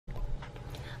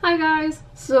Hi guys!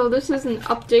 So this is an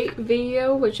update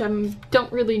video, which I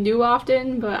don't really do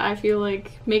often, but I feel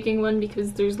like making one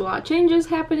because there's a lot of changes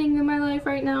happening in my life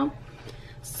right now.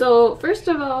 So first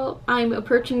of all, I'm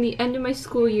approaching the end of my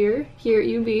school year here at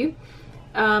UB.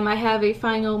 I have a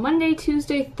final Monday,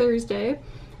 Tuesday, Thursday,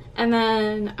 and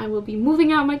then I will be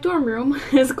moving out of my dorm room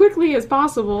as quickly as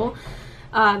possible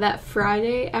that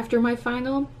Friday after my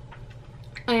final.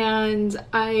 And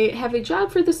I have a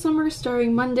job for the summer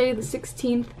starting Monday the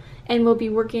 16th, and will be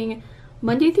working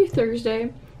Monday through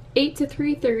Thursday, 8 to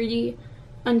 3:30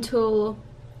 until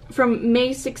from May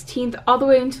 16th all the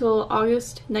way until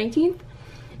August 19th.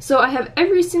 So I have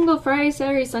every single Friday,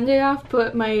 Saturday, Sunday off,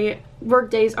 but my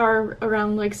work days are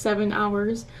around like 7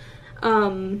 hours.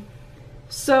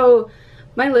 So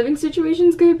my living situation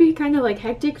is going to be kind of like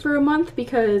hectic for a month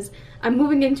because I'm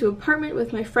moving into an apartment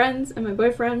with my friends and my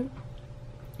boyfriend.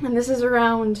 And this is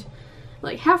around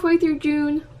like halfway through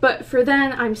June, but for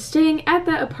then I'm staying at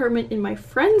that apartment in my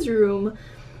friend's room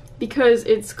because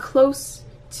it's close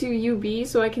to UB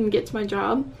so I can get to my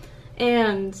job,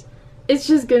 and it's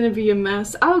just gonna be a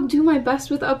mess. I'll do my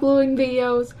best with uploading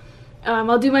videos,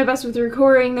 I'll do my best with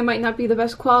recording. They might not be the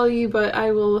best quality, but I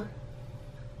will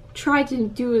try to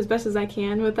do as best as I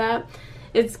can with that.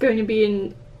 It's going to be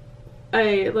in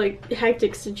a like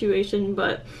hectic situation,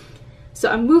 but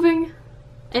so I'm moving.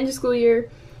 End of school year.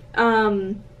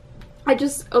 I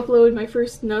just uploaded my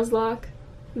first Nuzlocke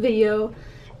video,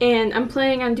 and I'm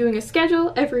planning on doing a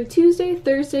schedule every Tuesday,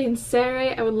 Thursday, and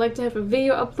Saturday. I would like to have a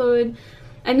video uploaded.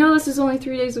 I know this is only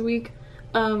 3 days a week.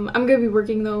 I'm gonna be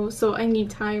working though, so I need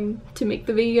time to make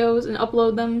the videos and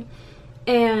upload them.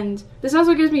 And this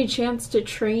also gives me a chance to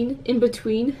train in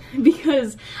between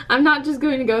because I'm not just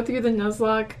going to go through the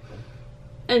Nuzlocke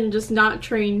and just not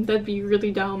train. That'd be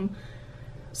really dumb.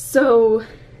 So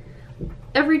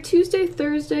every Tuesday,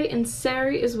 Thursday, and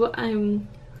Saturday is what I'm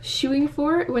shooting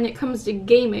for when it comes to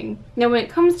gaming. Now when it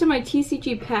comes to my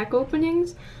TCG pack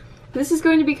openings, this is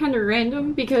going to be kind of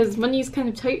random because money is kind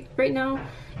of tight right now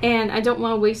and I don't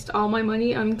want to waste all my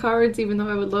money on cards even though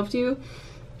I would love to.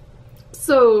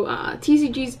 So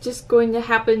TCG is just going to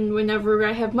happen whenever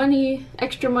I have money,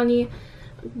 extra money,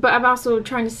 but I'm also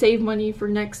trying to save money for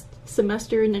next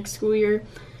semester, next school year.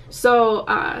 So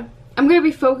I'm going to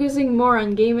be focusing more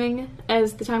on gaming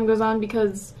as the time goes on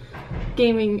because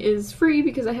gaming is free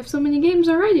because I have so many games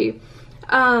already.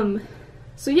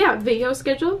 So yeah, video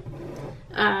schedule.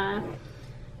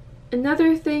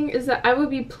 Another thing is that I will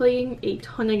be playing a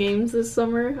ton of games this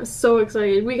summer. I'm so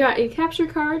excited. We got a capture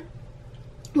card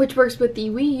which works with the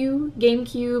Wii U,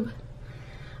 GameCube.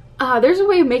 There's a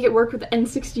way to make it work with the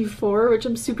N64, which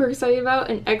I'm super excited about,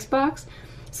 and Xbox.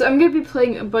 So I'm going to be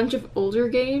playing a bunch of older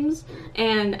games,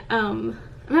 and I'm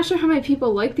not sure how many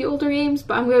people like the older games,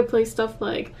 but I'm going to play stuff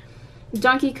like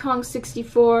Donkey Kong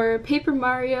 64, Paper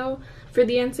Mario for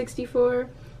the N64,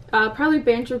 probably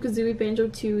Banjo-Kazooie,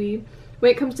 Banjo-Tooie.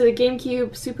 When it comes to the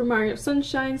GameCube, Super Mario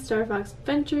Sunshine, Star Fox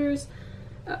Adventures,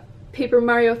 Paper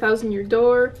Mario Thousand Year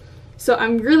Door. So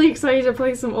I'm really excited to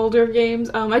play some older games.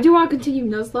 I do want to continue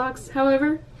Nuzlocke,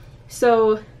 however,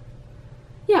 so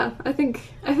yeah, I think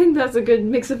that's a good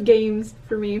mix of games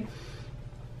for me.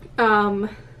 Editing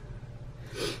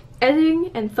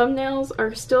and thumbnails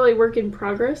are still a work in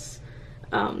progress.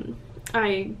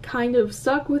 I kind of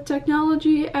suck with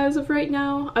technology as of right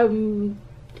now. I'm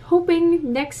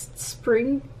hoping next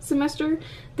spring semester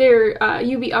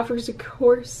UB offers a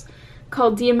course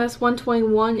called DMS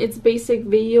 121. It's basic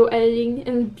video editing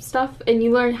and stuff, and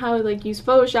you learn how to like use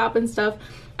Photoshop and stuff.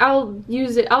 I'll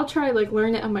use it. I'll try like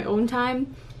learn it on my own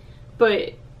time,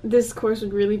 but this course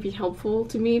would really be helpful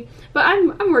to me. But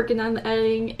I'm working on the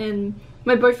editing, and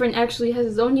my boyfriend actually has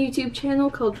his own YouTube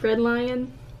channel called Red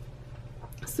Lion.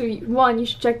 So one, you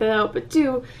should check that out, but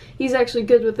two, he's actually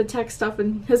good with the tech stuff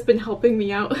and has been helping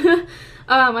me out.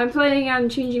 I'm planning on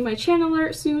changing my channel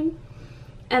art soon.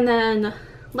 And then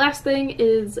last thing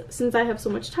is, since I have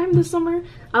so much time this summer,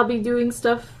 I'll be doing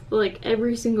stuff like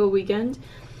every single weekend.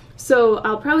 So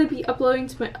I'll probably be uploading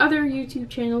to my other YouTube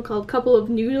channel called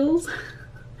CoupleofNoodles.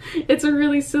 It's a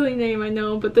really silly name, I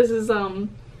know, but this is a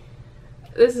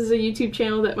YouTube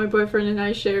channel that my boyfriend and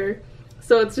I share.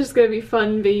 So it's just gonna be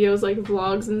fun videos like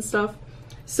vlogs and stuff.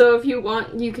 So if you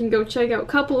want, you can go check out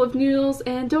CoupleofNoodles,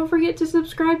 and don't forget to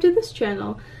subscribe to this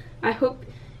channel. I hope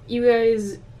you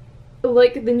guys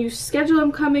like the new schedule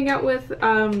I'm coming out with.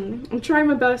 I'm trying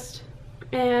my best,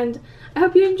 and I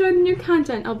hope you enjoy the new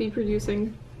content I'll be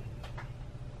producing.